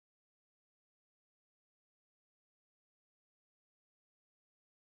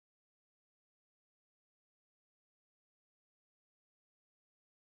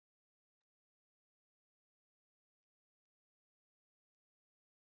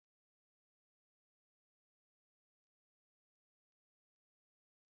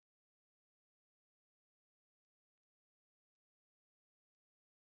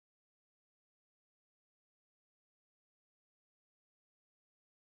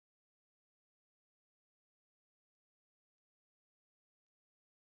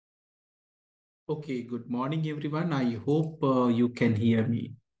Okay, good morning, everyone. I hope you can hear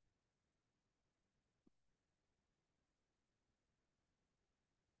me.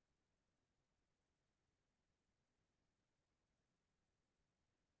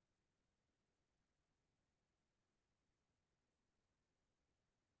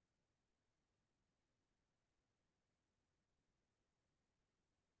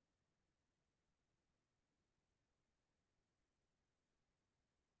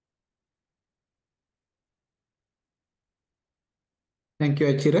 Thank you,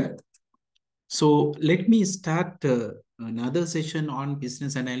 Achira. So let me start another session on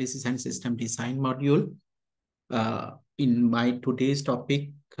business analysis and system design module. In my today's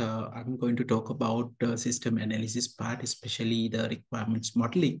topic, I'm going to talk about system analysis part, especially the requirements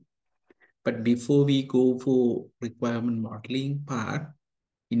modeling. But before we go for requirement modeling part,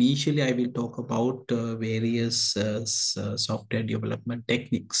 initially I will talk about various software development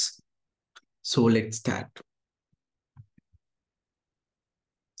techniques. So let's start.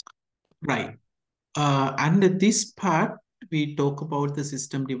 Right. Under this part, we talk about the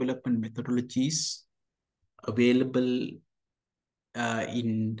system development methodologies available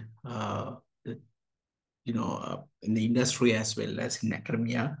in the, in the industry as well as in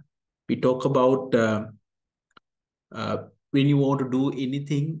academia. We talk about when you want to do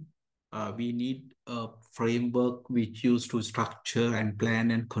anything, we need a framework which used to structure and plan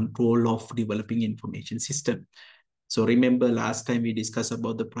and control of developing information system. So remember last time we discussed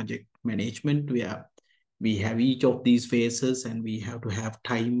about the project management where we have each of these phases and we have to have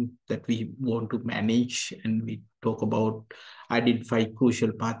time that we want to manage, and we talk about identify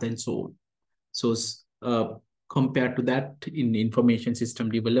crucial path and so on. So compared to that, in information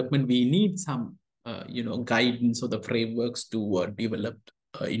system development, we need some guidance or the frameworks to develop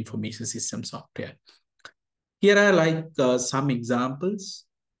information system software. Here are like some examples.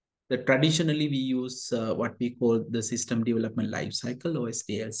 Traditionally, we use what we call the system development lifecycle or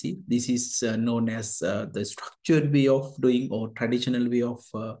SDLC. This is known as the structured way of doing or traditional way of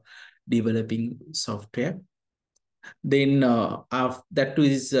developing software. Then that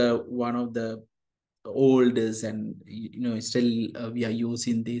is one of the oldest, and still we are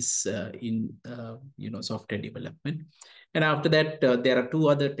using this in software development. And after that, there are two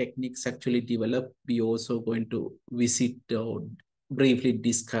other techniques actually developed. We also going to visit or briefly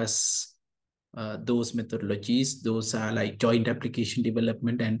discuss those methodologies. Those are like joint application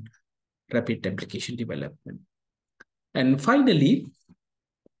development and rapid application development. And finally,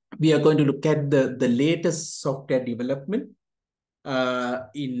 we are going to look at the latest software development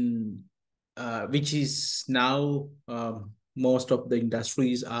in which is now most of the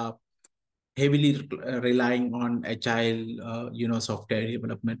industries are heavily relying on agile, software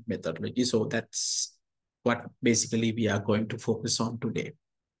development methodology. So that's what basically we are going to focus on today.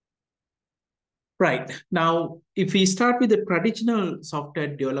 Right. Now, if we start with the traditional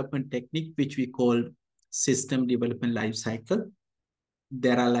software development technique, which we call system development lifecycle,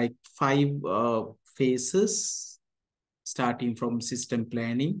 there are like 5 phases, starting from system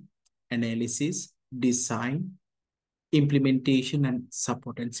planning, analysis, design, implementation, and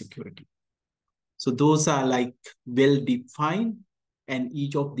support and security. So those are like well-defined, and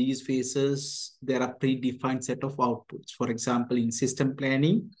each of these phases, there are predefined set of outputs. For example, in system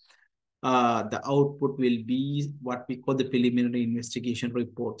planning, the output will be what we call the preliminary investigation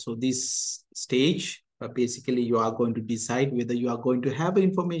report. So this stage, basically you are going to decide whether you are going to have an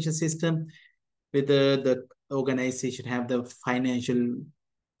information system, whether the organization have the financial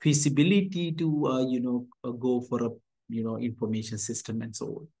feasibility to go for a information system and so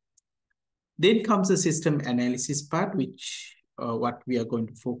on. Then comes the system analysis part, which what we are going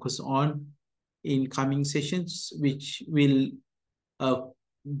to focus on in coming sessions, which will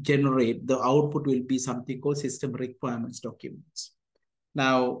generate the output will be something called system requirements documents.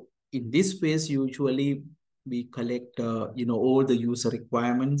 Now, in this phase, usually we collect all the user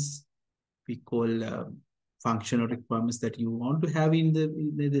requirements. We call functional requirements that you want to have in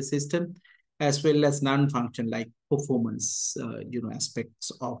the system, as well as non-function like performance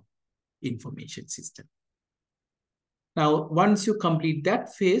aspects of information system. Now, once you complete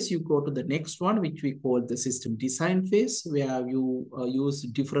that phase, you go to the next one, which we call the system design phase, where you use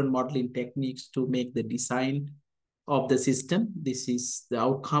different modeling techniques to make the design of the system. This is the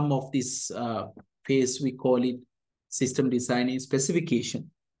outcome of this phase. We call it system design and specification.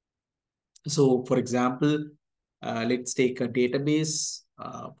 So, for example, let's take a database.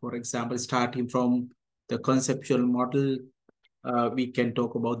 For example, starting from the conceptual model, we can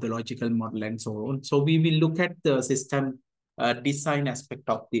talk about the logical model and so on. So we will look at the system design aspect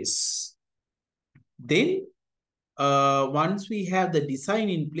of this. Then once we have the design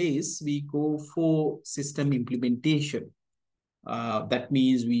in place, we go for system implementation. That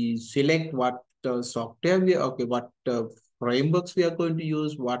means we select what software what frameworks we are going to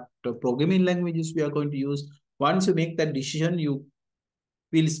use, what programming languages we are going to use. Once you make that decision, you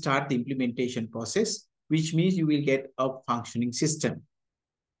will start the implementation process, which means you will get a functioning system.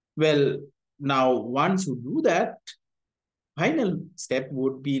 Well, now once you do that, final step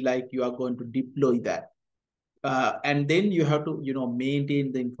would be like you are going to deploy that. And then you have to,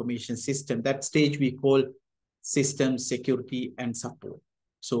 maintain the information system. That stage we call system security and support.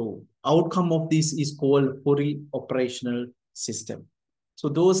 So outcome of this is called fully operational system. So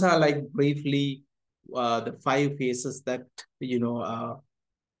those are like briefly the 5 phases that,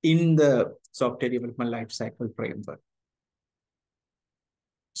 in the software development lifecycle framework.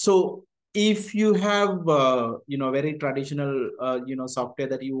 So if you have, very traditional, software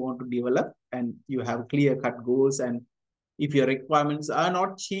that you want to develop and you have clear-cut goals, and if your requirements are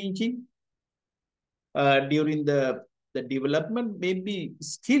not changing during the development, maybe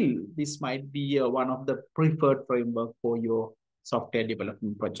still this might be one of the preferred framework for your software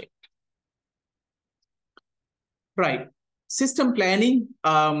development project. Right. System planning.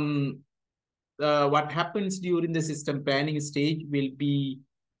 What happens during the system planning stage will be,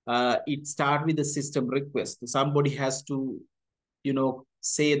 it start with the system request. Somebody has to,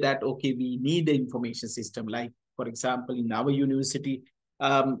 say that, okay, we need the information system. Like, for example, in our university,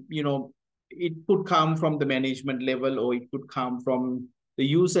 it could come from the management level, or it could come from the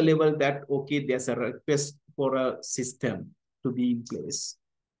user level that, okay, there's a request for a system to be in place.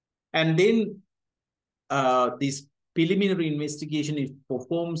 And then this preliminary investigation, it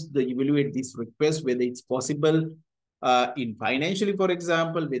performs the evaluate this request, whether it's possible in financially, for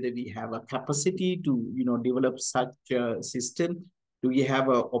example, whether we have a capacity to, develop such a system. Do we have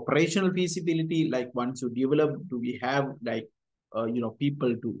a operational feasibility? Like once you develop, do we have like,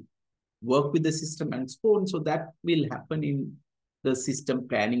 people to work with the system and so on? So that will happen in the system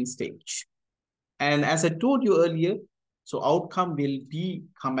planning stage. And as I told you earlier, so outcome will be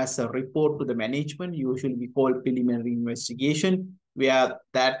come as a report to the management. Usually we call preliminary investigation, where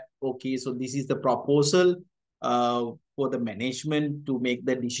that, okay, so this is the proposal for the management to make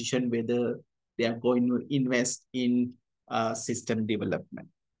the decision whether they are going to invest in system development.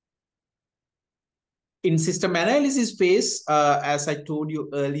 In system analysis phase, as I told you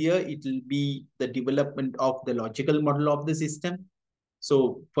earlier, it will be the development of the logical model of the system.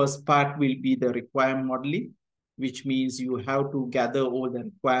 So first part will be the requirement modeling, which means you have to gather all the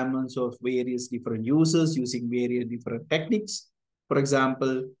requirements of various different users using various different techniques. For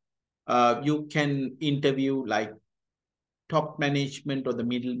example, you can interview like top management or the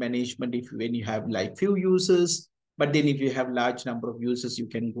middle management when you have like few users. But then if you have large number of users, you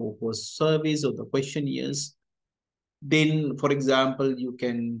can go for surveys or the questionnaires. Then, for example, you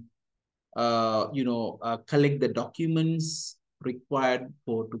can, collect the documents required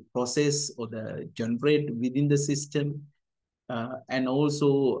to process or the generate within the system. And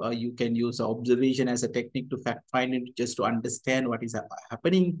also you can use observation as a technique to fact find it, just to understand what is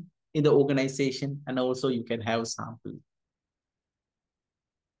happening in the organization. And also you can have sample.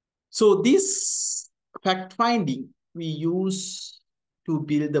 So this fact finding we use to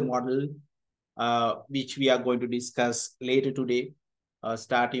build the model, which we are going to discuss later today,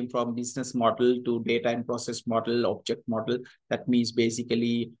 starting from business model to data and process model, object model. That means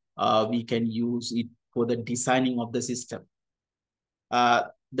basically we can use it for the designing of the system.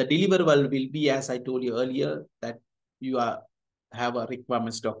 The deliverable will be, as I told you earlier, that you have a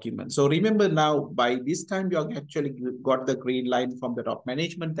requirements document. So remember now, by this time, you have actually got the green line from the top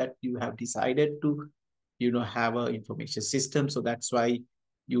management that you have decided to, have an information system. So that's why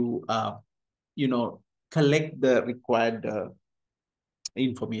you, collect the required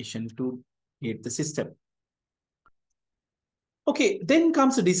information to create the system. Okay, then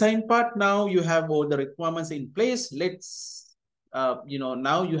comes the design part. Now you have all the requirements in place. Let's,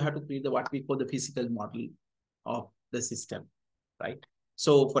 now you have to create what we call the physical model of the system, right?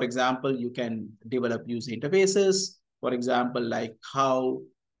 So for example, you can develop user interfaces. For example, like how,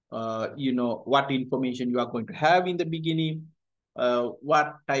 what information you are going to have in the beginning,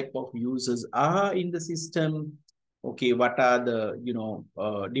 what type of users are in the system. Okay, what are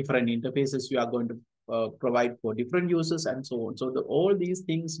the, different interfaces you are going to provide for different users and so on. So all these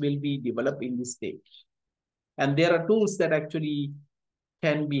things will be developed in this stage. And there are tools that actually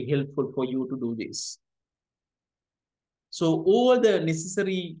can be helpful for you to do this. So all the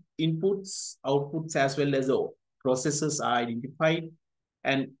necessary inputs, outputs, as well as the processes are identified.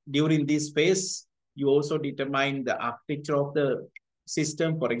 And during this phase, you also determine the architecture of the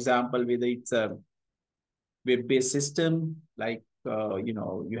system. For example, whether it's a web-based system, like,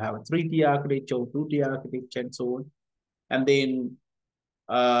 you have a 3D architecture, 2D architecture, and so on. And then,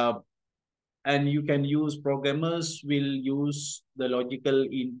 and you can use programmers will use the logical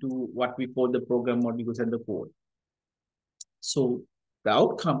into what we call the program modules and the code. So the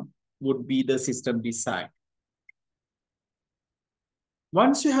outcome would be the system design.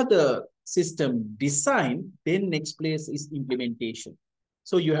 Once you have the system design, then next place is implementation.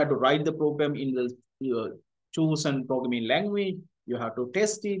 So you have to write the program in the chosen programming language. You have to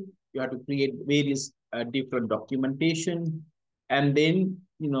test it. You have to create various different documentation. And then,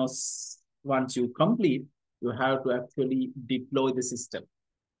 once you complete, you have to actually deploy the system.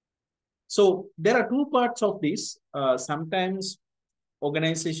 So there are two parts of this. Sometimes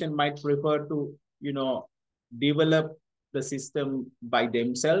organization might prefer to, develop the system by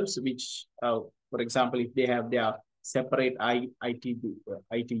themselves, which, for example, if they have their separate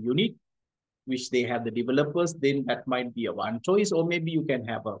IT unit, which they have the developers, then that might be a one choice, or maybe you can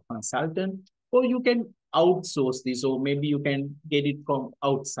have a consultant, or you can outsource this, or maybe you can get it from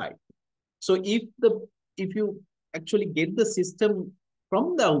outside. So if you actually get the system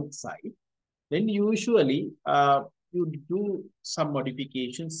from the outside, then usually you do some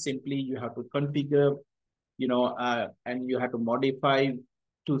modifications. Simply you have to configure, and you have to modify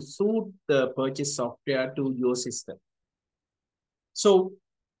to suit the purchase software to your system. So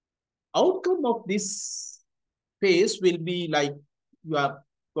outcome of this phase will be like you are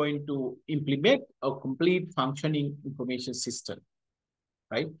going to implement a complete functioning information system,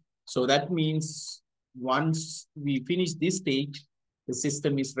 right? So that means once we finish this stage, the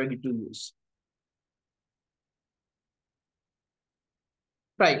system is ready to use.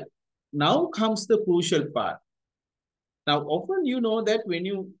 Right. Now comes the crucial part. Now, often you know that when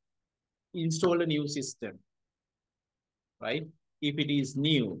you install a new system, right? If it is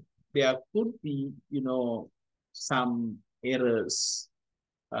new, there could be, some errors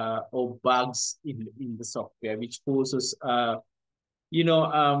or bugs in the software, which causes,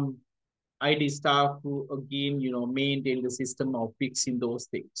 IT staff who again, maintain the system of fixing those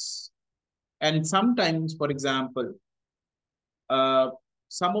things. And sometimes, for example,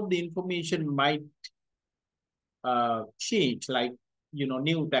 some of the information might change, like,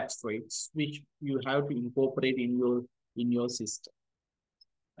 new tax rates, which you have to incorporate in your system,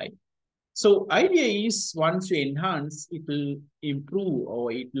 right? So idea is once you enhance, it will improve,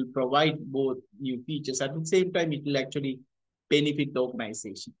 or it will provide both new features. At the same time, it will actually benefit the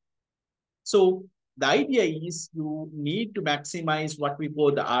organization. So the idea is you need to maximize what we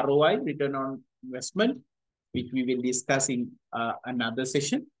call the ROI, return on investment, which we will discuss in another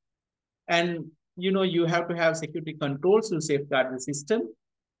session. And, you have to have security controls to safeguard the system,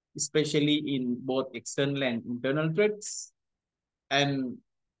 especially in both external and internal threats. And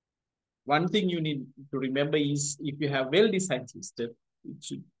one thing you need to remember is if you have well-designed system, it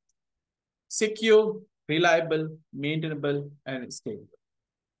should secure, reliable, maintainable, and scalable.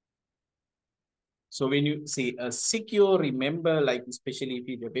 So when you say secure, remember, like especially if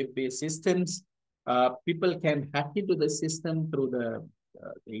it's web-based systems, people can hack into the system through the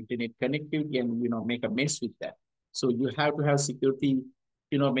internet connectivity and, make a mess with that. So you have to have security,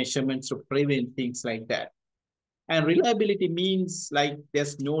 measurements to prevent things like that. And reliability means like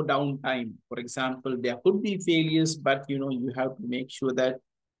there's no downtime. For example, there could be failures, but, you have to make sure that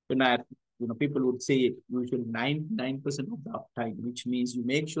people would say usually 99% of the uptime, which means you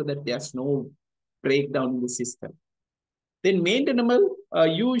make sure that there's no breakdown in the system. Then maintainable,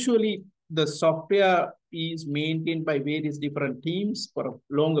 usually the software is maintained by various different teams for a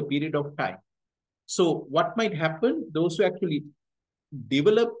longer period of time. So what might happen, those who actually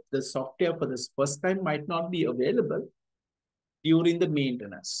develop the software for the first time might not be available during the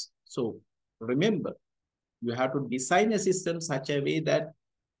maintenance. So remember, you have to design a system such a way that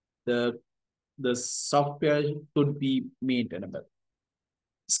the software could be maintainable.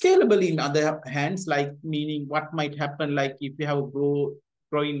 Scalable in other hands, like meaning what might happen, like if you have a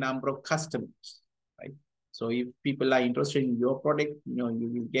growing number of customers, right? So if people are interested in your product, you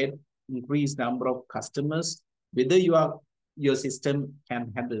will get increased number of customers, whether your system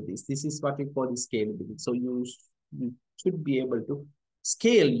can handle this. This is what we call the scalability. So you should be able to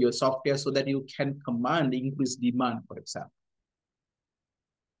scale your software so that you can command increased demand, for example.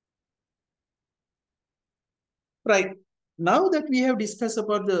 Right. Now that we have discussed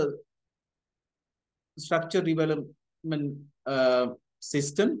about the structure development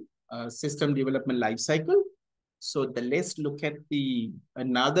system development life cycle, so let's look at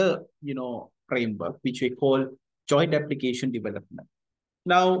another framework which we call joint application development.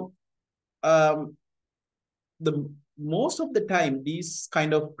 Now, the most of the time, these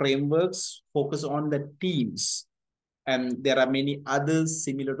kind of frameworks focus on the teams. And there are many others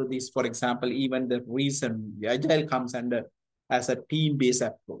similar to this. For example, even the reason Agile comes under as a team-based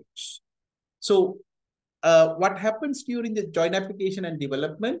approach. So what happens during the joint application and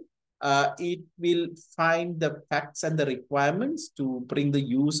development, it will find the facts and the requirements to bring the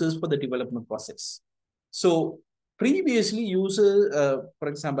users for the development process. So previously, for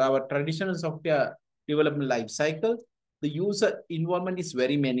example, our traditional software development life cycle, the user involvement is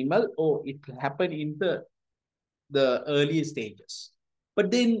very minimal, or it happen in the early stages.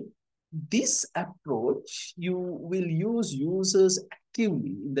 But then this approach, you will use users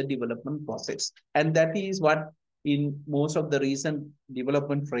actively in the development process. And that is what in most of the recent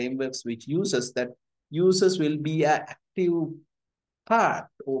development frameworks which uses that users will be an active part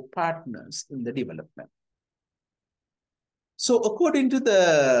or partners in the development. So according to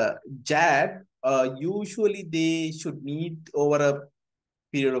the JAD, usually they should meet over a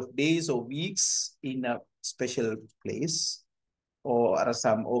period of days or weeks in a special place or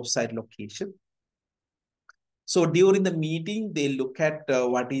some offsite location. So during the meeting, they look at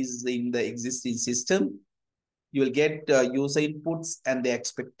what is in the existing system. You will get user inputs and the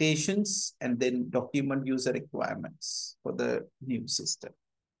expectations, and then document user requirements for the new system.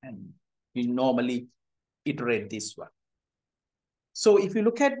 And we normally iterate this one. So if you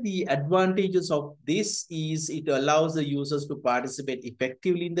look at the advantages of this, is it allows the users to participate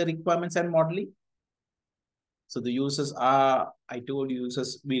effectively in the requirements and modeling. So the users are, I told you,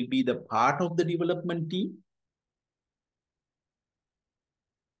 users will be the part of the development team.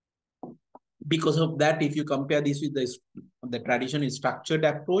 Because of that, if you compare this with the traditional structured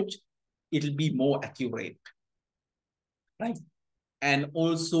approach, it'll be more accurate, right? And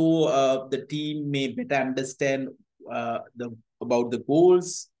also the team may better understand about the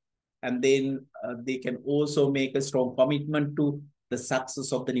goals, and then they can also make a strong commitment to the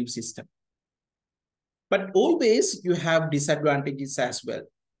success of the new system. But always you have disadvantages as well.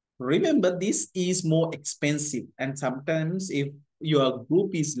 Remember, this is more expensive, and sometimes if your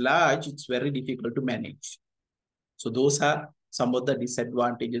group is large, it's very difficult to manage. So those are some of the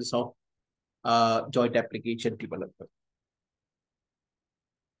disadvantages of joint application development.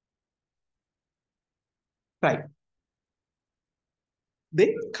 Right.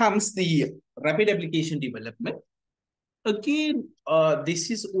 Then comes the rapid application development. Again,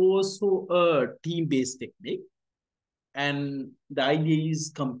 this is also a team-based technique. And the idea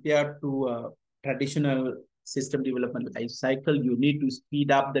is, compared to a traditional system development life cycle, you need to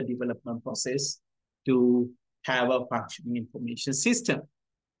speed up the development process to have a functioning information system.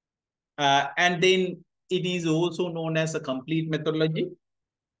 And then it is also known as a complete methodology.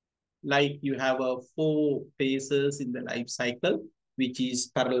 Like you have 4 phases in the life cycle, which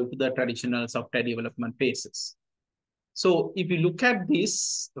is parallel to the traditional software development phases. So if you look at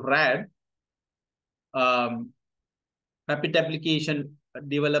this RAD, rapid application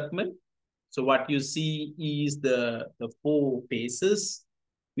development, so what you see is the 4 phases,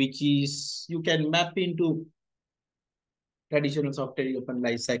 which is you can map into traditional software development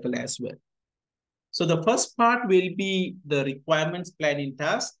life cycle as well. So the first part will be the requirements planning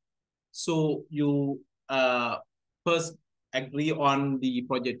task. So you first agree on the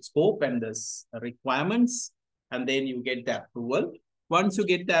project scope and the requirements, and then you get the approval. Once you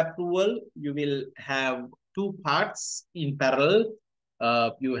get the approval, you will have 2 parts in parallel.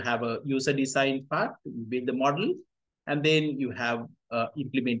 You have a user design part with the model, and then you have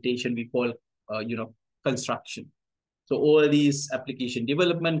implementation, we call construction. So all these application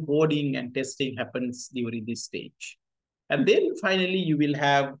development, coding, and testing happens during this stage. And then finally, you will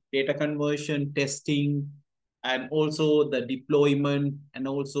have data conversion, testing, and also the deployment, and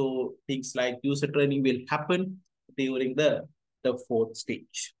also things like user training will happen during the 4th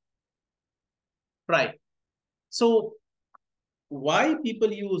stage. Right. So why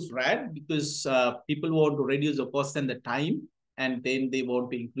people use RAD? Because people want to reduce the cost and the time, and then they want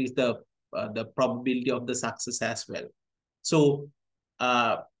to increase the probability of the success as well. So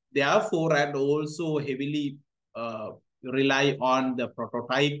therefore, RAD also heavily rely on the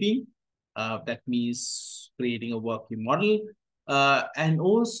prototyping. That means creating a working model, and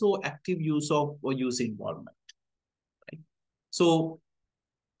also active use of user involvement. Right? So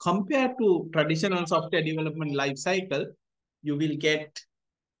compared to traditional software development life cycle, you will get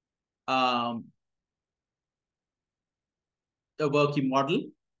a working model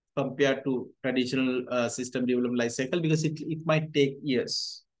compared to traditional system development life cycle, because it might take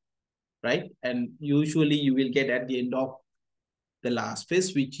years, right? And usually you will get at the end of the last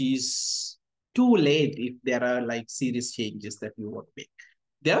phase, which is too late if there are like serious changes that you want to make.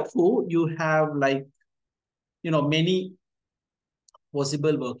 Therefore, you have like many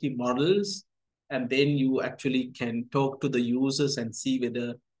possible working models, and then you actually can talk to the users and see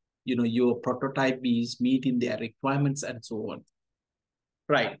whether your prototype is meeting their requirements and so on,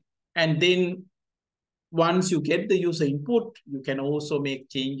 right? And then once you get the user input, you can also make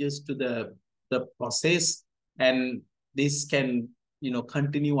changes to the process, and this can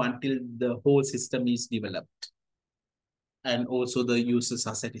continue until the whole system is developed and also the users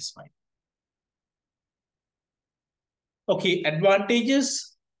are satisfied. Okay,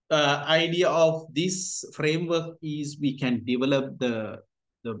 advantages. Idea of this framework is we can develop the,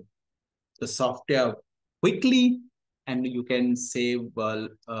 the software quickly, and you can save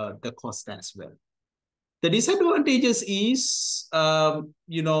the cost as well. The disadvantages is,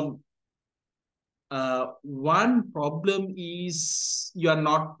 one problem is you are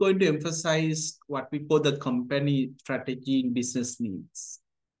not going to emphasize what we call the company strategy in business needs.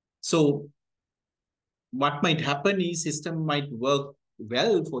 So what might happen is system might work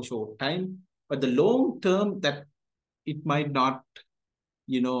well for short time, but the long term that it might not,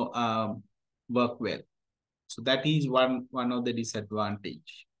 work well. So that is one of the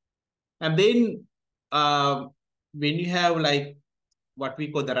disadvantage. And then when you have like what we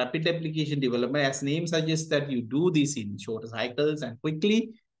call the rapid application development, as name suggests that you do this in shorter cycles and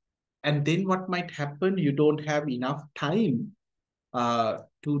quickly. And then what might happen, you don't have enough time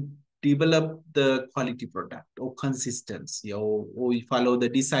to develop the quality product or consistency, or you follow the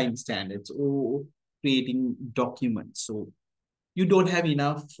design standards or creating documents. So you don't have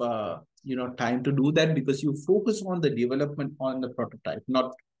enough time to do that because you focus on the development on the prototype,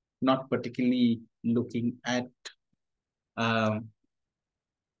 not particularly looking at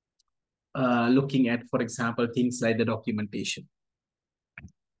for example, things like the documentation.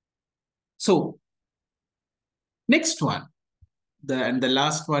 So next one, the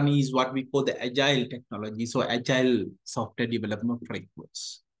last one is what we call the agile technology. So agile software development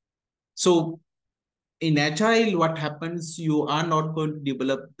frameworks. So in agile, what happens, you are not going to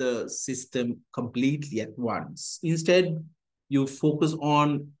develop the system completely at once. Instead, you focus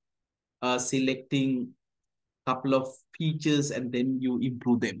on selecting a couple of features and then you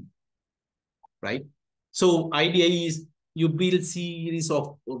improve them, right? So idea is you build series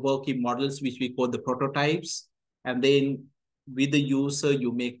of working models, which we call the prototypes, and then with the user,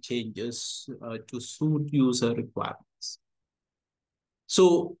 you make changes to suit user requirements.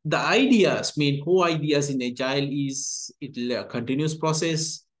 So the core ideas in Agile is it'll a continuous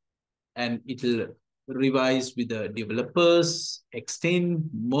process, and it'll revise with the developers, extend,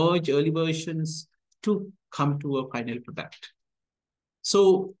 merge early versions to come to a final product.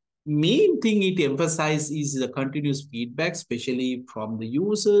 So main thing it emphasizes is the continuous feedback, especially from the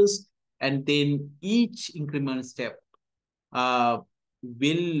users, and then each incremental step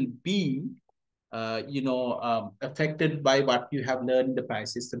will be affected by what you have learned in the prior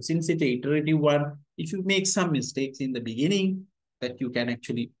system. Since it's an iterative one, if you make some mistakes in the beginning, that you can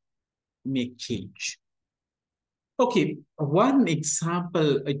actually make change. Okay, one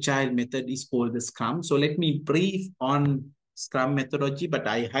example agile method is called the Scrum. So let me brief on Scrum methodology, but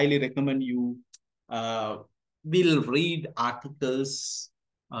I highly recommend you will read articles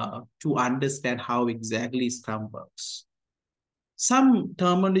to understand how exactly Scrum works. Some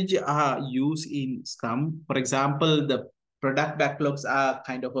terminology are used in Scrum. For example, the product backlogs are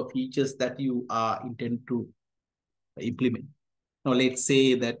kind of a features that you are intend to implement. Now, let's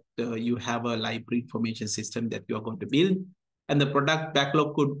say that you have a library information system that you are going to build, and the product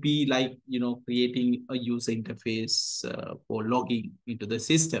backlog could be like, creating a user interface for logging into the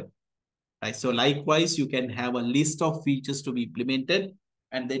system. Right? So likewise, you can have a list of features to be implemented,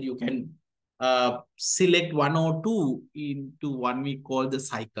 and then you can select one or two into one we call the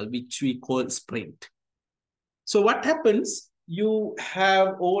cycle, which we call sprint. So what happens, you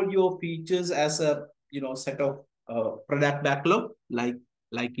have all your features as a set of product backlog, like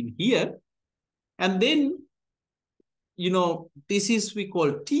in here. And then, this is we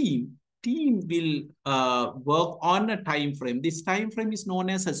call team. Team will work on a time frame. This time frame is known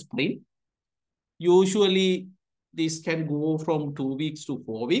as a sprint. Usually, this can go from 2 weeks to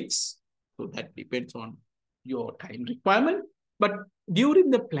 4 weeks. So that depends on your time requirement. But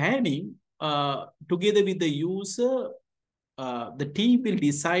during the planning, together with the user, the team will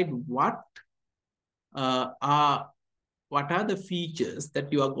decide what are the features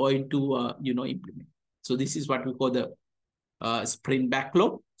that you are going to implement. So this is what we call the sprint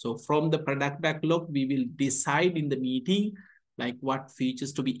backlog. So from the product backlog, we will decide in the meeting like what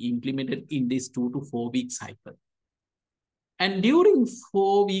features to be implemented in this 2 to 4 week cycle. And during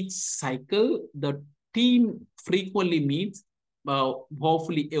 4 weeks cycle, the team frequently meets,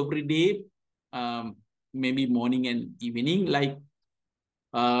 hopefully every day, maybe morning and evening, like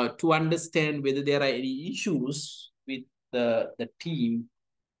to understand whether there are any issues with the team.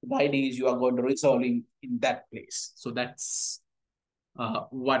 The idea is you are going to resolve in that place. So that's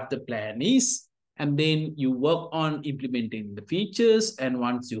what the plan is. And then you work on implementing the features. And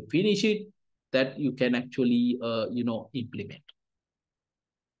once you finish it, that you can actually, implement.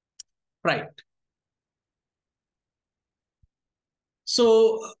 Right.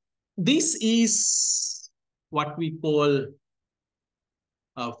 So this is what we call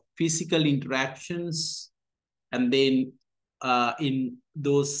physical interactions. And then in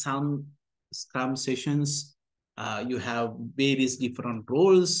those some Scrum sessions, you have various different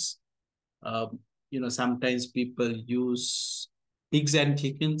roles. Sometimes people use pigs and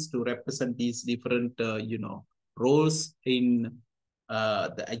chickens to represent these different, roles in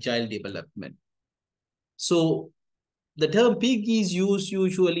the agile development. So the term pig is used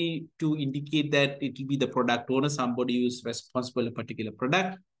usually to indicate that it will be the product owner, somebody who's responsible for a particular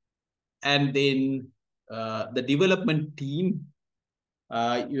product. And then the development team,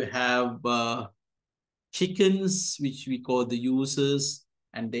 you have chickens, which we call the users,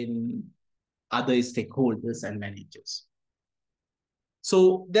 and then other stakeholders and managers.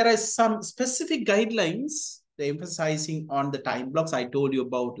 So there are some specific guidelines emphasizing on the time blocks I told you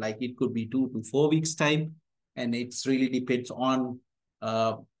about, like it could be 2 to 4 weeks time, and it's really depends on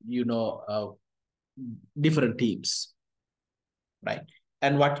different teams, right?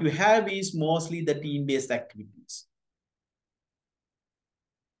 And what you have is mostly the team-based activities,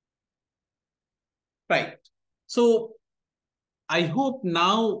 right? So I hope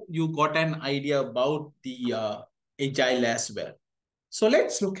now you got an idea about the agile as well. So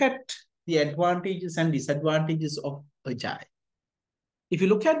let's look at the advantages and disadvantages of agile. If you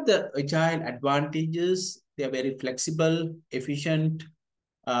look at the agile advantages, they are very flexible, efficient,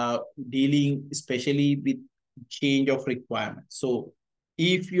 dealing especially with change of requirements. So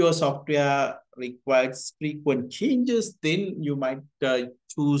if your software requires frequent changes, then you might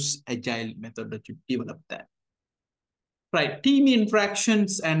choose agile method to develop that. Right, team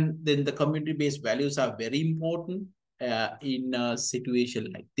interactions and then the community-based values are very important in a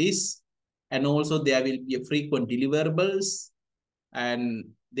situation like this. And also there will be a frequent deliverables, and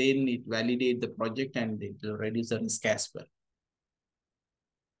then it validate the project and it will reduce the risk as well.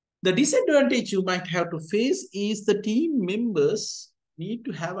 The disadvantage you might have to face is the team members need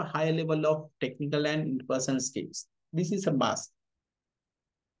to have a high level of technical and interpersonal skills. This is a must.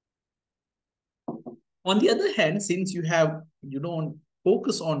 On the other hand, since you don't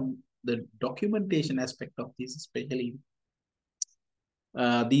focus on the documentation aspect of this, especially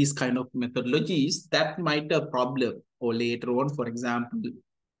these kind of methodologies, that might be a problem. Or later on, for example,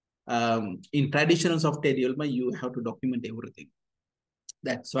 in traditional software development, you have to document everything.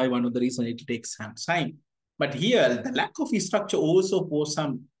 That's why one of the reasons it takes some time. But here, the lack of structure also poses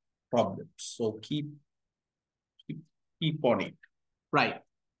some problems. So keep on it. Right.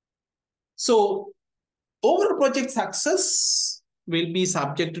 So overall project success will be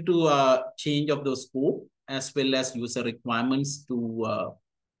subject to a change of the scope as well as user requirements to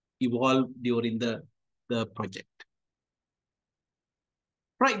evolve during the project.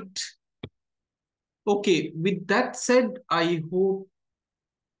 Right. Okay, with that said, I hope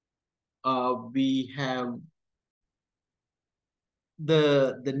we have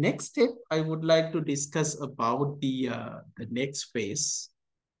the next step. I would like to discuss about the next phase.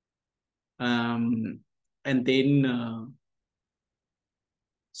 And then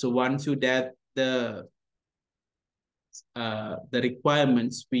so once you get the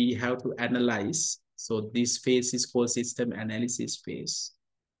requirements, we have to analyze. So this phase is called system analysis phase.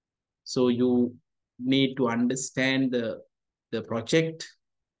 So you need to understand the project,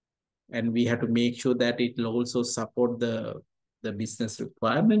 and we have to make sure that it will also support the business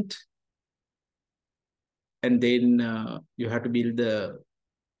requirement. And then you have to build the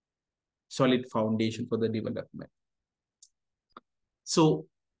solid foundation for the development. So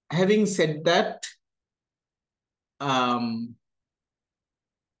having said that,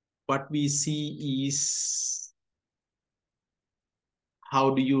 what we see is how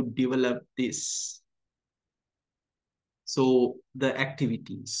do you develop this? So the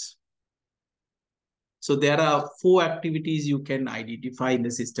activities. So there are 4 activities you can identify in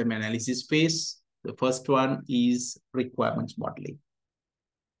the system analysis phase. The first one is requirements modeling.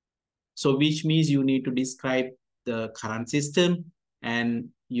 So which means you need to describe the current system, and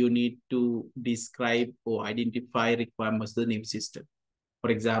you need to describe or identify requirements of the new system.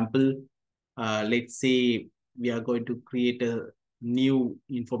 For example, let's say we are going to create a new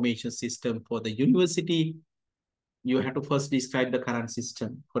information system for the university. You have to first describe the current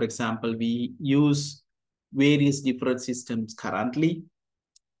system. For example, we use various different systems currently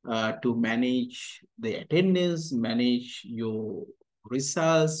to manage the attendance, manage your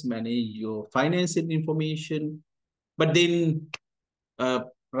results, manage your financial information. But then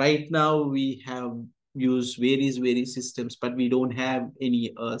right now we have used various systems, but we don't have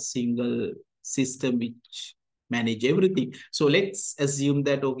any single system which manage everything. So let's assume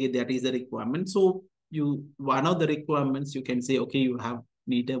that okay, that is the requirement. So you one of the requirements you can say okay, you have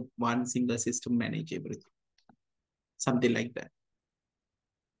need a one single system manage everything, something like that.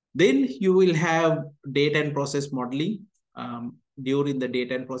 Then you will have data and process modeling. During the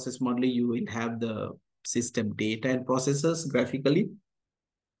data and process modeling, you will have the system data and processes graphically.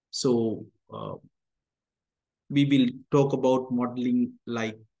 So we will talk about modeling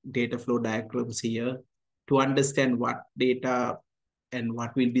like data flow diagrams here to understand what data and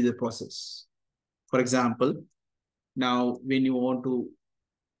what will be the process. For example, now when you want to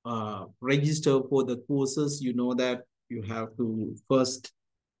register for the courses, you know that you have to first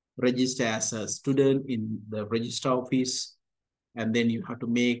register as a student in the register office, and then you have to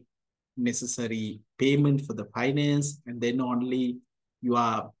make necessary payment for the finance, and then only you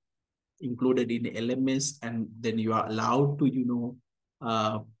are included in the LMS, and then you are allowed to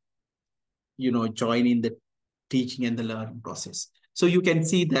join in the teaching and the learning process. So you can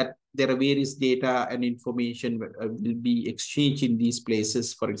see that there are various data and information will be exchanged in these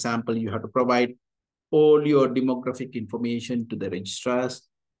places. For example, you have to provide all your demographic information to the registrars.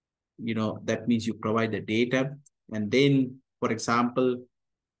 That means you provide the data. And then, for example,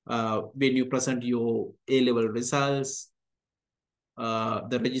 when you present your A-level results,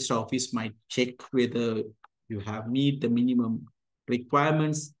 the register office might check whether you have meet the minimum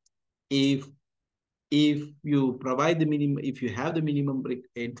requirements. If you provide the minimum, if you have the minimum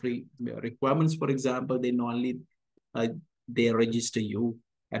entry requirements, for example, then only they register you,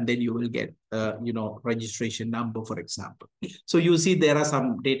 and then you will get registration number, for example. So you see there are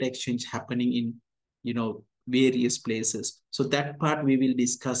some data exchange happening in various places. So that part we will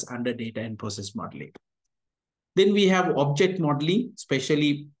discuss under data and process modeling. Then we have object modeling,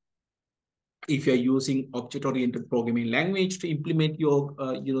 especially if you're using object-oriented programming language to implement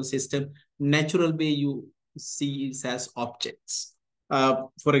your system. Natural way you see is as objects.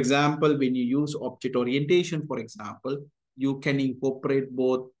 For example, when you use object orientation, for example, you can incorporate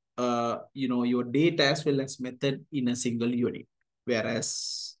both your data as well as method in a single unit.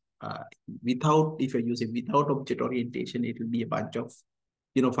 Whereas if you're using without object orientation, it will be a bunch of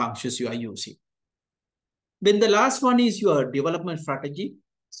functions you are using. Then the last one is your development strategy.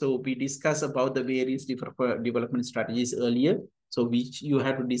 So we discussed about the various different development strategies earlier. So which you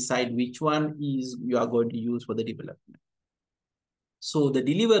have to decide which one is you are going to use for the development. So the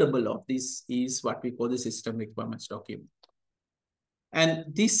deliverable of this is what we call the system requirements document. And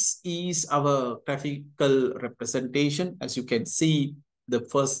this is our graphical representation. As you can see, the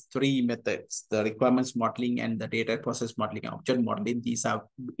first three methods, the requirements modeling and the data process modeling, object modeling, these are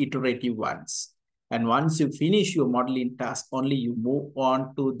iterative ones. And once you finish your modeling task, only you move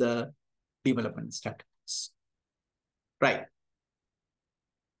on to the development strategies. Right.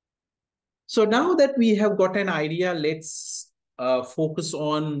 So now that we have got an idea, let's focus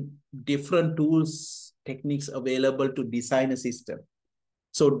on different tools, techniques available to design a system.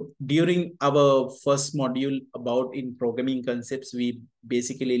 So during our first module about in programming concepts, we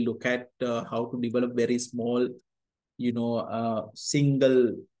basically look at how to develop very small,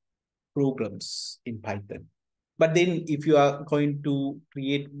 single programs in Python. But then if you are going to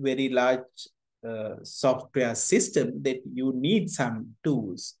create very large software system, that you need some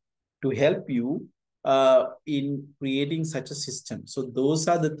tools to help you in creating such a system. So those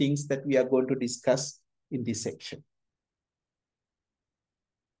are the things that we are going to discuss in this section.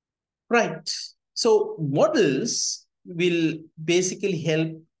 Right. So models will basically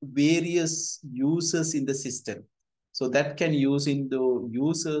help various users in the system. So that can use in the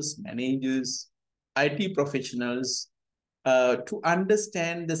users, managers, IT professionals to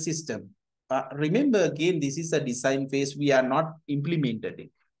understand the system. Remember, again, this is a design phase. We are not implemented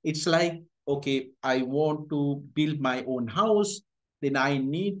it. It's like, okay, I want to build my own house. Then I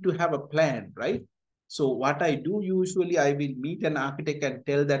need to have a plan, right? So what I do usually, I will meet an architect and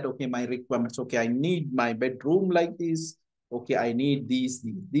tell that, okay, my requirements, okay, I need my bedroom like this. Okay, I need these.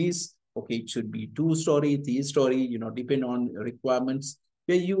 Okay, it should be 2-story, 3-story, depend on requirements,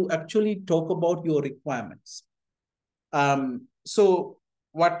 where you actually talk about your requirements. So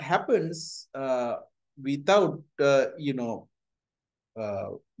what happens without,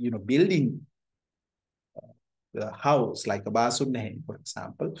 building the house like a Basunnahe, for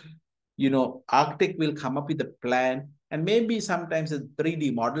example, architect will come up with a plan and maybe sometimes a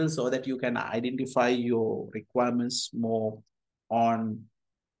 3D model so that you can identify your requirements more on,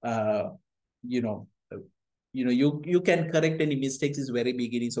 uh, you know, you can correct any mistakes is very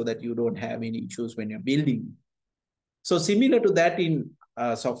beginning so that you don't have any issues when you're building. So similar to that in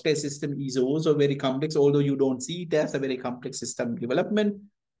software system is also very complex, although you don't see it as a very complex system development.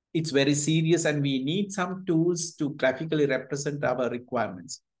 It's very serious and we need some tools to graphically represent our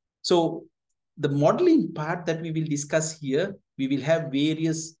requirements. So the modeling part that we will discuss here, we will have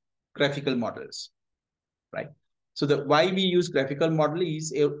various graphical models, right? So the why we use graphical model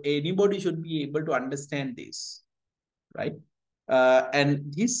is anybody should be able to understand this, right?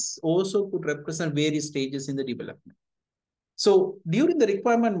 And this also could represent various stages in the development. So during the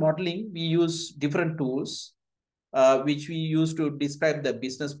requirement modeling, we use different tools, which we use to describe the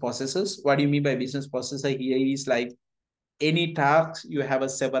business processes. What do you mean by business processor here is like any task, you have a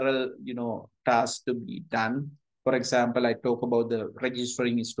several, tasks to be done. For example, I talk about the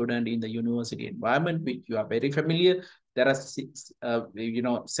registering a student in the university environment, which you are very familiar. There are six,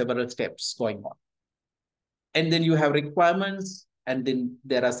 several steps going on. And then you have requirements, and then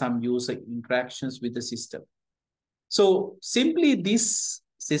there are some user interactions with the system. So simply this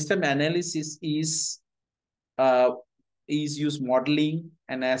system analysis is use modeling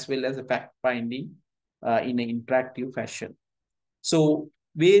and as well as a fact finding in an interactive fashion. So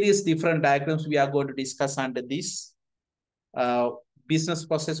various different diagrams we are going to discuss under this business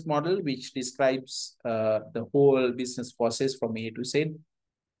process model, which describes the whole business process from A to Z.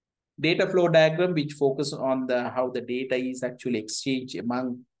 Data flow diagram, which focus on how the data is actually exchanged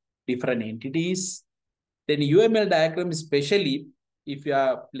among different entities. Then UML diagram, especially if you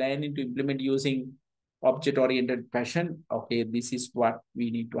are planning to implement using object-oriented fashion, okay, this is what we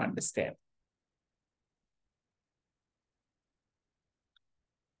need to understand.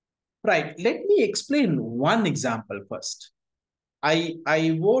 Right, let me explain one example first. I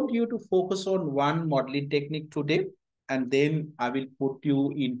want you to focus on one modeling technique today, and then I will put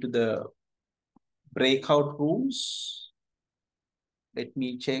you into the breakout rooms. Let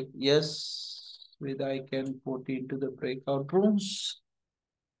me check, yes, whether I can put into the breakout rooms.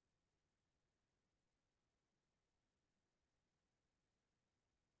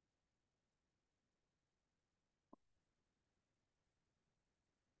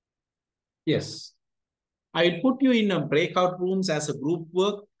 Yes, I'll put you in a breakout rooms as a group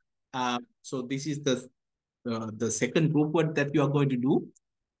work. So this is the second group work that you are going to do,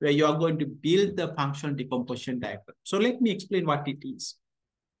 where you are going to build the functional decomposition diagram. So let me explain what it is.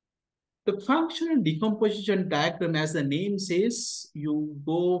 The functional decomposition diagram, as the name says, you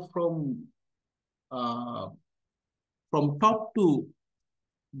go from top to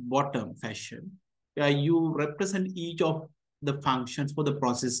bottom fashion. You represent each of the functions for the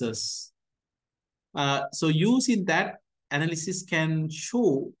processes. So using that, analysis can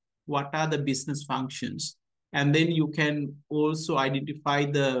show what are the business functions. And then you can also identify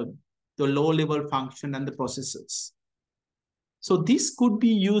the low-level function and the processes. So this could be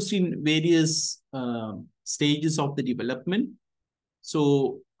used in various stages of the development.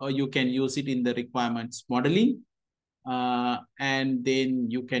 So you can use it in the requirements modeling. And then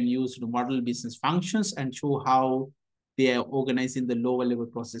you can use the model business functions and show how they are organized in the lower level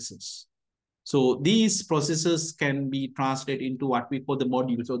processes. So these processes can be translated into what we call the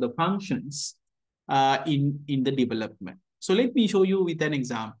modules or the functions in the development. So let me show you with an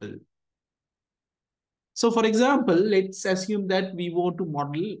example. So for example, let's assume that we want to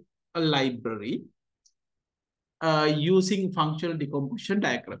model a library using functional decomposition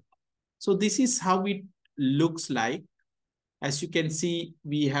diagram. So this is how it looks like. As you can see,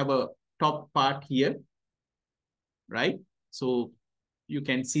 we have a top part here, right? So you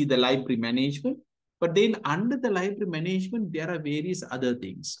can see the library management, but then under the library management, there are various other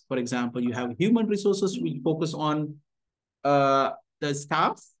things. For example, you have human resources, which focus on the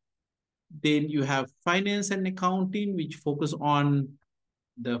staff. Then you have finance and accounting, which focus on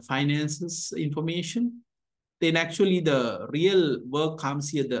the finances information. Then actually the real work comes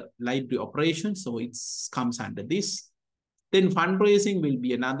here, the library operations. So it comes under this. Then fundraising will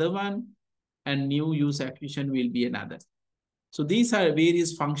be another one, and new user acquisition will be another. So these are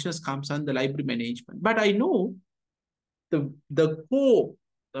various functions comes under the library management. But I know the core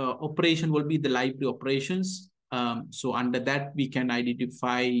operation will be the library operations. So under that, we can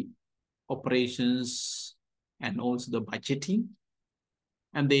identify operations and also the budgeting,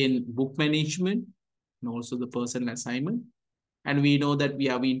 and then book management, and also the personal assignment. And we know that we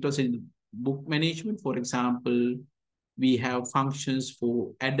are interested in book management. For example, we have functions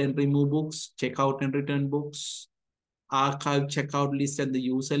for add and remove books, check out and return books, archive checkout list and the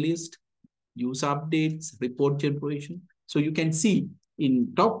user list, user updates, report generation. So you can see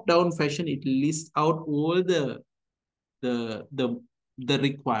in top-down fashion, it lists out all the, the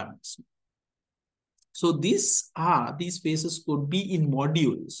requirements. So these phases could be in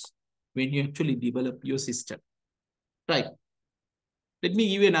modules when you actually develop your system, right? Let me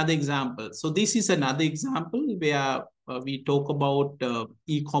give you another example. So this is another example where we talk about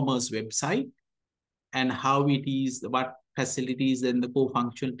e-commerce website and how it is, what facilities and the core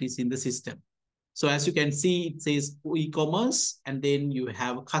functionalities in the system. So as you can see, it says e-commerce, and then you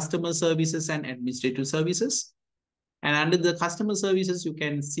have customer services and administrative services. And under the customer services, you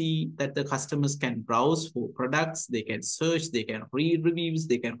can see that the customers can browse for products, they can search, they can read reviews,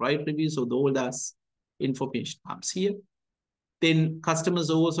 they can write reviews. So all that information comes here. Then customers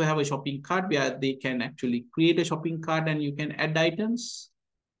also have a shopping cart where they can actually create a shopping cart and you can add items.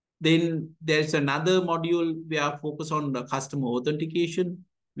 Then there's another module where focus on the customer authentication.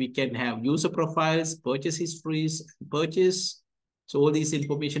 We can have user profiles, purchase histories, purchase. So all this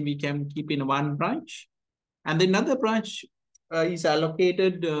information we can keep in one branch. And then another branch is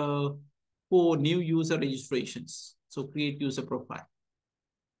allocated for new user registrations. So create user profile.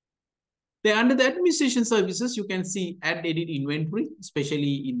 Then under the administration services, you can see add, edit inventory,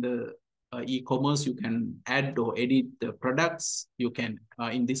 especially in the e-commerce, you can add or edit the products. You can,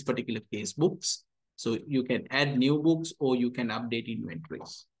 in this particular case, books. So you can add new books or you can update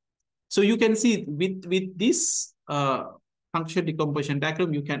inventories. So you can see with this function decomposition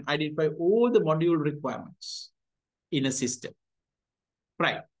diagram, you can identify all the module requirements in a system,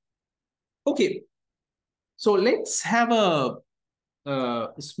 right? Okay, so let's have a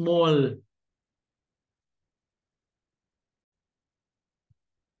small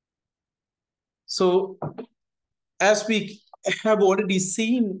so as we have already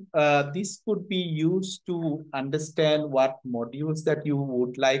seen, this could be used to understand what modules that you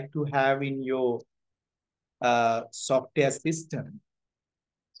would like to have in your software system.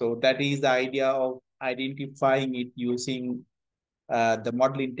 So that is the idea of identifying it using the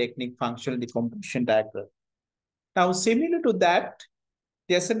modeling technique functional decomposition diagram. Now, similar to that,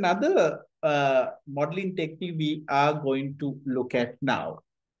 there's another modeling technique we are going to look at now.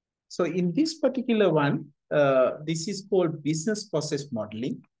 So in this particular one, this is called business process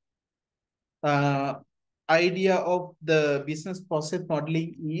modeling. Idea of the business process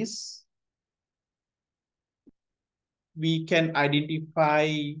modeling is we can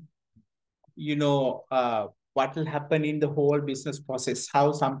identify, what will happen in the whole business process,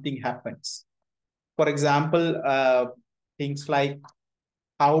 how something happens. For example, things like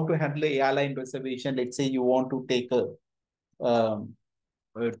how to handle an airline reservation. Let's say you want to take a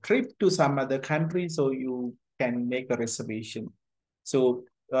trip to some other country, so you can make a reservation. So,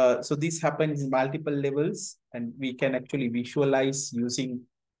 so this happens in multiple levels, and we can actually visualize using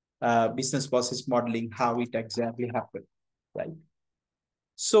business process modeling how it exactly happened, right?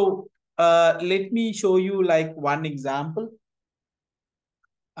 So let me show you like one example.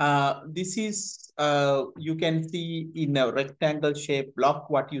 This is, you can see in a rectangle shape block,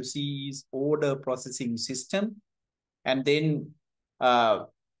 what you see is order processing system. And then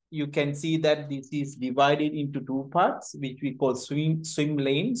you can see that this is divided into two parts, which we call swim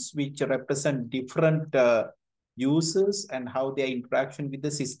lanes, which represent different users and how their interaction with the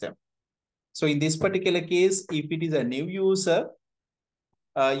system. So in this particular case, if it is a new user,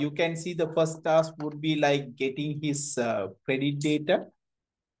 you can see the first task would be like getting his credit data,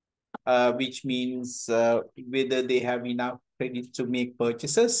 which means whether they have enough credit to make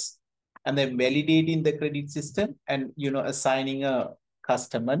purchases, and then validating the credit system and, assigning a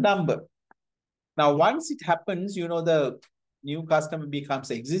customer number. Now, once it happens, the new customer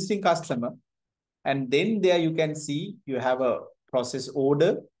becomes an existing customer. And then there you can see you have a process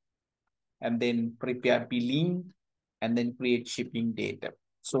order and then prepare billing and then create shipping data.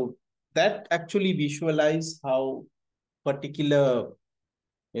 So that actually visualize how particular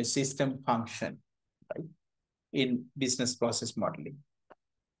a system function, right, in business process modeling.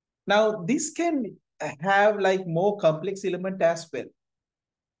 Now, this can have like more complex element as well.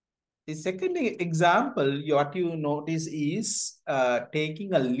 The second example, what you notice is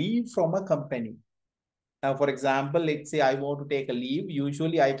taking a leave from a company. Now, for example, let's say I want to take a leave.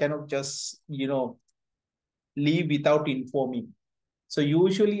 Usually I cannot just, leave without informing. So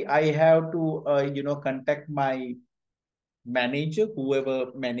usually I have to, contact my manager,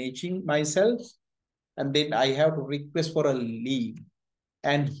 whoever managing myself, and then I have to request for a leave.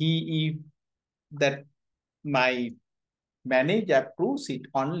 And if that my manager approves it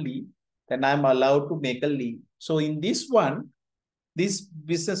only, then I'm allowed to make a leave. So in this one, this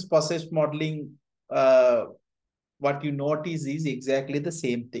business process modeling, what you notice is exactly the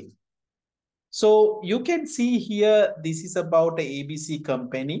same thing. So you can see here, this is about a ABC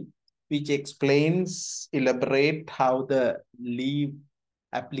company, which elaborate how the leave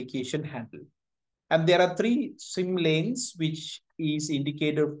application handled. And there are three swim lanes, which is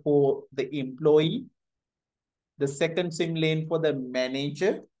indicated for the employee. The second swim lane for the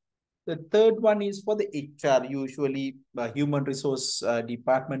manager. The third one is for the HR. Usually, human resource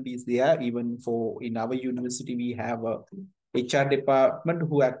department is there. Even for in our university, we have a HR department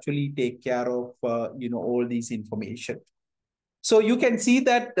who actually take care of all these information. So you can see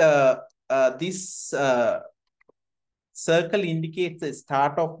that this circle indicates the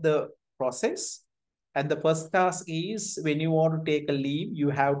start of the process. And the first task is when you want to take a leave, you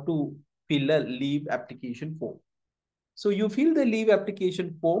have to fill a leave application form. So you fill the leave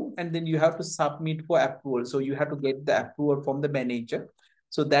application form and then you have to submit for approval. So you have to get the approval from the manager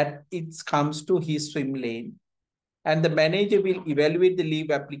so that it comes to his swim lane. And the manager will evaluate the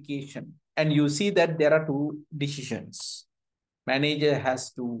leave application. And you see that there are two decisions. Manager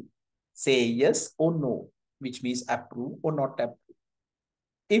has to say yes or no, which means approve or not approve.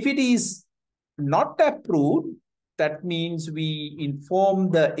 If it is not approved, that means we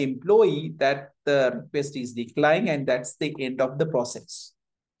inform the employee that the request is declined and that's the end of the process.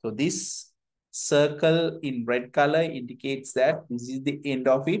 So this circle in red color indicates that this is the end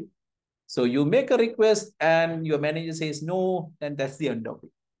of it. So you make a request and your manager says no, then that's the end of it.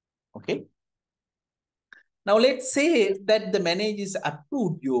 Okay. Now let's say that the manager has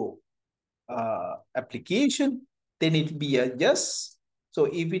approved your application, then it will be a yes. So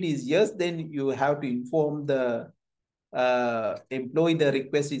if it is yes, then you have to inform the employee the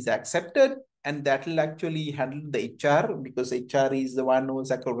request is accepted, and that will actually handle the HR because HR is the one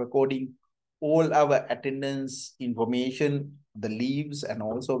who's recording all our attendance information, the leaves, and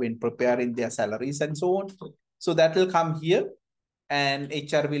also when preparing their salaries and so on. So that will come here, and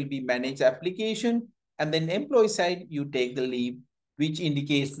HR will be manage application, and then employee side you take the leave, which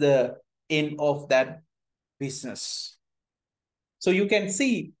indicates the end of that business. So you can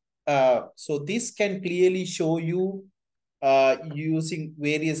see, so this can clearly show you using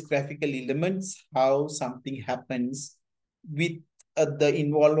various graphical elements, how something happens with the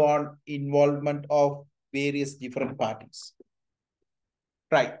involvement of various different parties.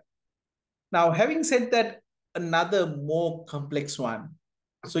 Right. Now, having said that, another more complex one.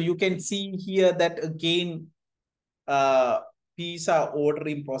 So you can see here that again, pizza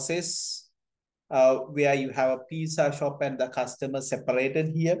ordering process, where you have a pizza shop and the customer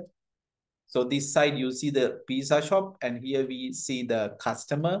separated here. So this side you see the pizza shop and here we see the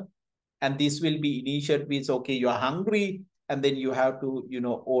customer. And this will be initiated with, okay, you're hungry and then you have to,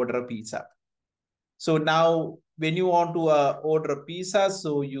 order a pizza. So now when you want to order a pizza,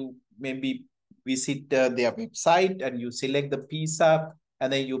 so you maybe visit their website and you select the pizza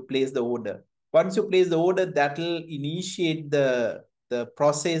and then you place the order. Once you place the order, that will initiate the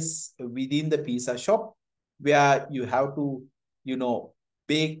process within the pizza shop where you have to,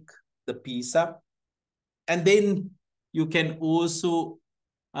 bake the pizza. And then you can also,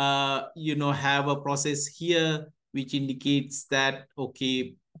 have a process here which indicates that,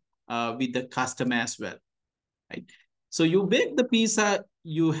 okay, with the customer as well, right? So you bake the pizza,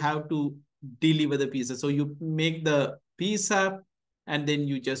 you have to deliver the pizza. So you make the pizza and then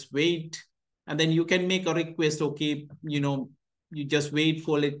you just wait. And then you can make a request, okay, you just wait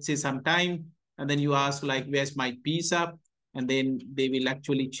for, let's say, some time. And then you ask like, where's my pizza? And then they will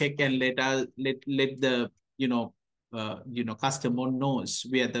actually check and let the, customer knows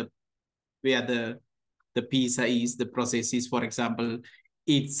where the pizza is, the process is. For example,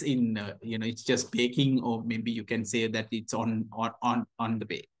 it's in it's just baking, or maybe you can say that it's on the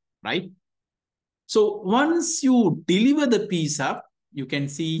way, right? So once you deliver the pizza, you can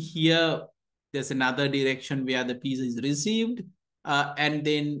see here there's another direction where the pizza is received, and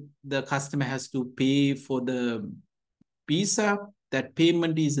then the customer has to pay for the pizza. That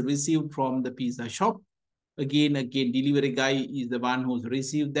payment is received from the pizza shop. Again, delivery guy is the one who's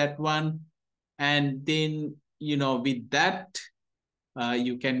received that one. And then, with that,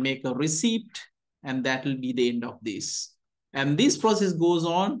 you can make a receipt, and that will be the end of this. And this process goes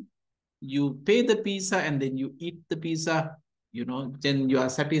on. You pay the pizza, and then you eat the pizza, then you are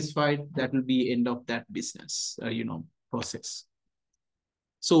satisfied. That will be end of that business, process.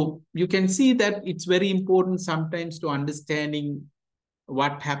 So you can see that it's very important sometimes to understanding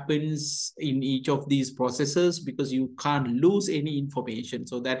what happens in each of these processes, because you can't lose any information.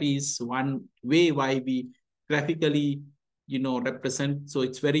 So that is one way why we graphically, represent. So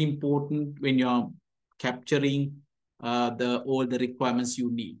it's very important when you're capturing all the requirements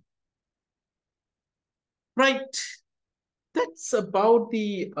you need. Right. That's about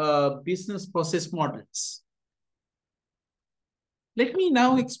the business process models. Let me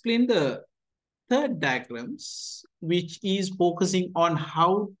now explain the third diagrams, which is focusing on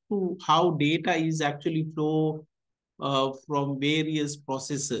how data is actually flow from various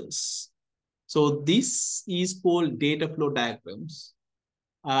processes. So this is called data flow diagrams.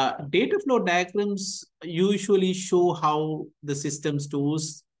 Data flow diagrams usually show how the system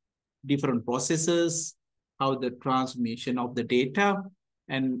stores different processes, how the transformation of the data,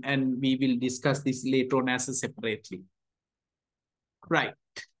 and we will discuss this later on as a separately. Right.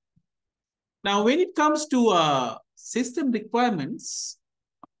 Now, when it comes to system requirements,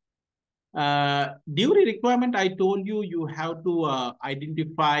 during requirement, I told you, you have to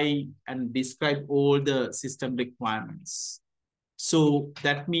identify and describe all the system requirements. So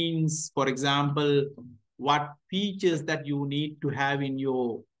that means, for example, what features that you need to have in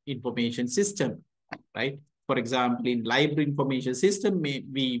your information system, right? For example, in library information system,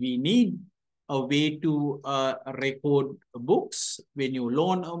 we need a way to record books. When you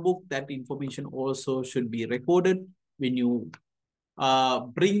loan a book, that information also should be recorded. When you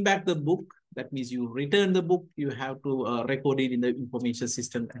bring back the book, that means you return the book, you have to record it in the information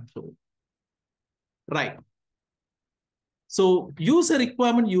system and so on. Right. So user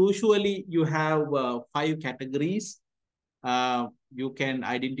requirement, usually you have 5 categories. You can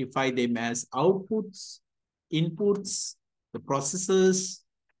identify them as outputs, inputs, the processes,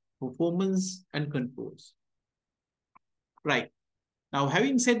 performance, and controls. Right. Now,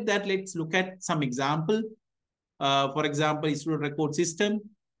 having said that, let's look at some example. For example, student record system.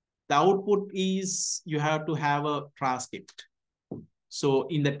 The output is you have to have a transcript. So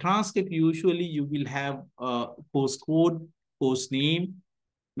in the transcript, usually you will have a course code, course name,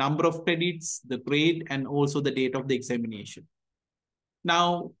 number of credits, the grade, and also the date of the examination.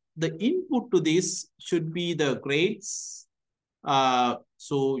 Now, the input to this should be the grades.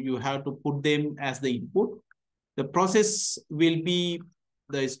 So you have to put them as the input. The process will be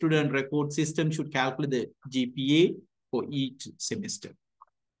the student record system should calculate the GPA for each semester.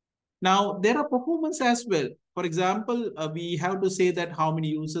 Now, there are performance as well. For example, we have to say that how many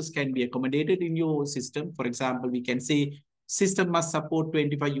users can be accommodated in your system. For example, we can say system must support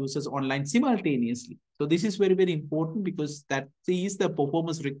 25 users online simultaneously. So this is very, very important because that is the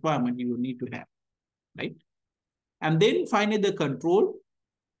performance requirement you need to have, right? And then finally, the control.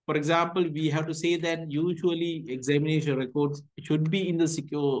 For example, we have to say that usually examination records should be in the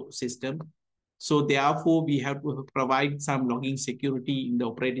secure system. So therefore, we have to provide some logging security in the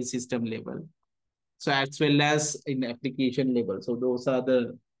operating system level. So as well as in application level. So those are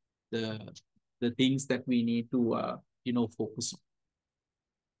the things that we need to focus on.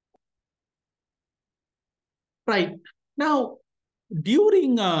 Right. Now,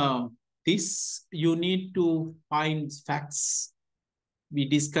 during this, you need to find facts. We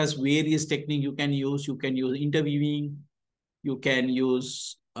discuss various techniques you can use. You can use interviewing. You can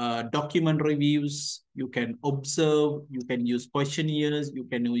use document reviews. You can observe. You can use questionnaires. You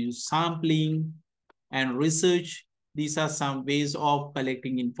can use sampling and research. These are some ways of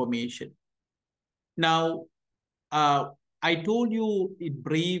collecting information. Now, I told you in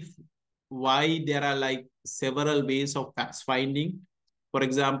brief why there are like several ways of facts finding. For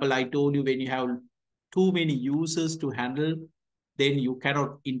example, I told you when you have too many users to handle, then you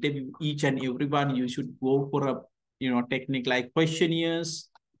cannot interview each and everyone. You should go for a technique like questionnaires.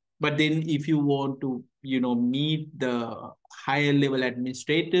 But then if you want to meet the higher level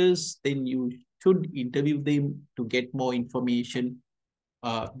administrators, then you should interview them to get more information,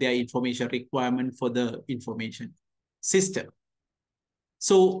 their information requirement for the information system.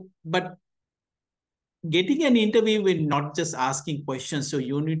 So, but getting an interview and not just asking questions. So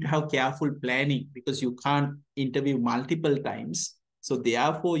you need to have careful planning because you can't interview multiple times. So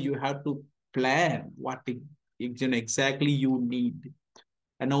therefore, you have to plan what exactly you need.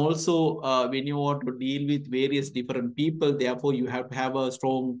 And also, when you want to deal with various different people, therefore, you have to have a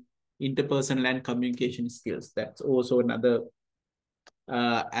strong interpersonal and communication skills. That's also another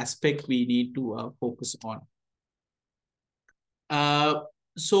aspect we need to focus on.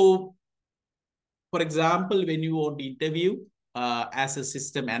 So, for example, when you want to interview as a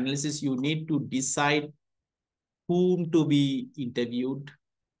system analysis, you need to decide whom to be interviewed,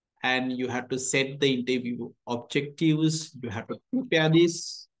 and you have to set the interview objectives. You have to prepare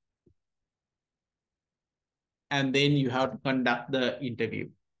this, and then you have to conduct the interview,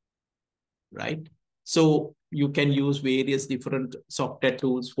 right? So you can use various different software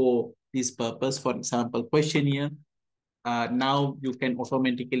tools for this purpose. For example, questionnaire. Now you can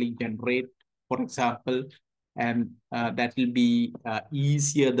automatically generate, for example, and that will be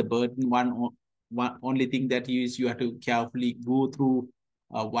easier, the burden one one only thing that you have to carefully go through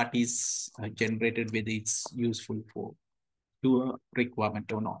what is generated, whether it's useful for your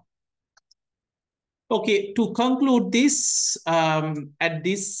requirement or not. Okay, to conclude this, at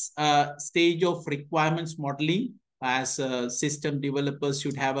this stage of requirements modeling, as system developers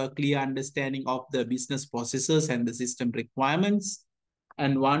should have a clear understanding of the business processes and the system requirements.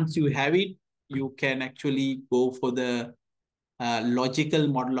 And once you have it, you can actually go for the logical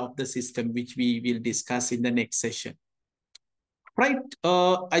model of the system, which we will discuss in the next session. Right,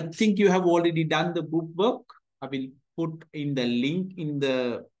 I think you have already done the book work. I will put in the link in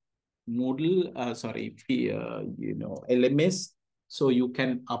the Moodle, LMS, so you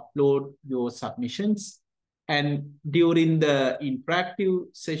can upload your submissions. And during the interactive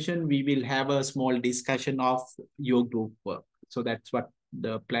session, we will have a small discussion of your group work. So that's what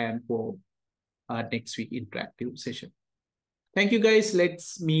the plan for next week interactive session. Thank you, guys.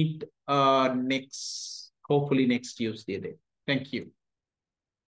 Let's meet hopefully next Tuesday. Thank you.